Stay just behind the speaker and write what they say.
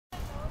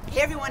Hey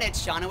everyone,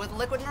 it's Shauna with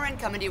Liquid Marin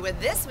coming to you with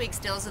this week's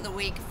Deals of the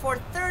Week for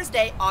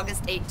Thursday,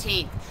 August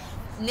 18th.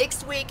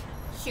 Next week,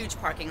 huge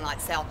parking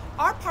lot sale.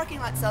 Our parking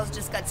lot sales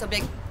just got so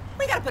big,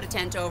 we got to put a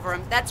tent over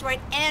them. That's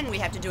right, and we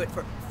have to do it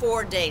for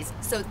 4 days.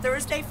 So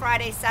Thursday,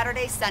 Friday,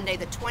 Saturday, Sunday,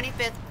 the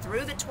 25th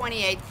through the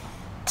 28th,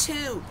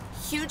 2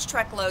 huge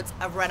truckloads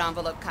of red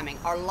envelope coming.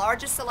 Our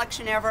largest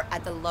selection ever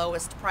at the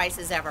lowest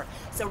prices ever.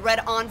 So red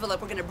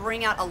envelope, we're going to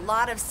bring out a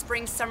lot of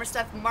spring, summer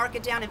stuff, mark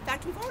it down. In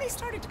fact, we've already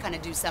started to kind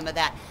of do some of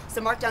that.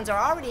 So markdowns are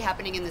already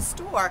happening in the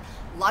store.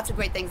 Lots of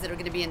great things that are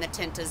going to be in the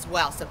tent as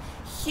well. So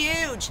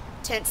huge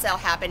tent sale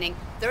happening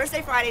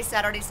Thursday, Friday,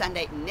 Saturday,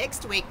 Sunday,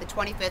 next week, the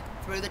 25th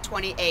through the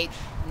 28th.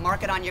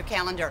 Mark it on your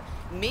calendar.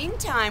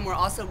 Meantime, we're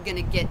also going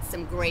to get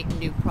some great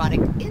new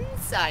product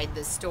inside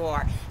the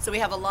store. So we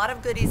have a lot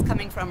of goodies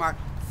coming from our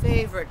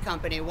favorite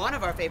company, one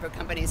of our favorite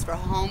companies for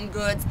home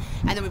goods,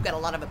 and then we've got a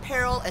lot of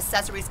apparel,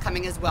 accessories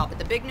coming as well. But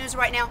the big news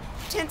right now,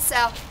 tent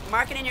sale,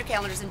 mark it in your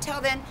calendars.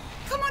 Until then,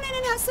 come on in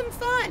and have some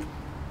fun.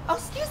 Oh,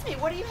 excuse me,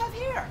 what do you have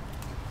here?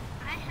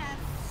 I have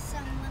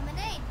some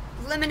lemonade.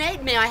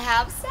 Lemonade, may I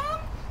have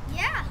some?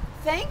 Yeah.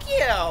 Thank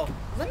you.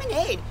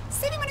 Lemonade.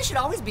 Saving money should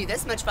always be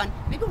this much fun.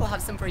 Maybe we'll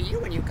have some for you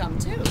when you come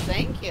too.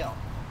 Thank you.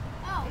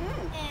 Oh,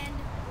 and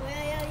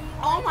will you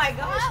Oh like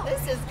my gosh,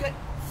 flowers? this is good.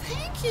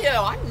 Thank you.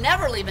 I'm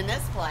never leaving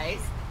this place.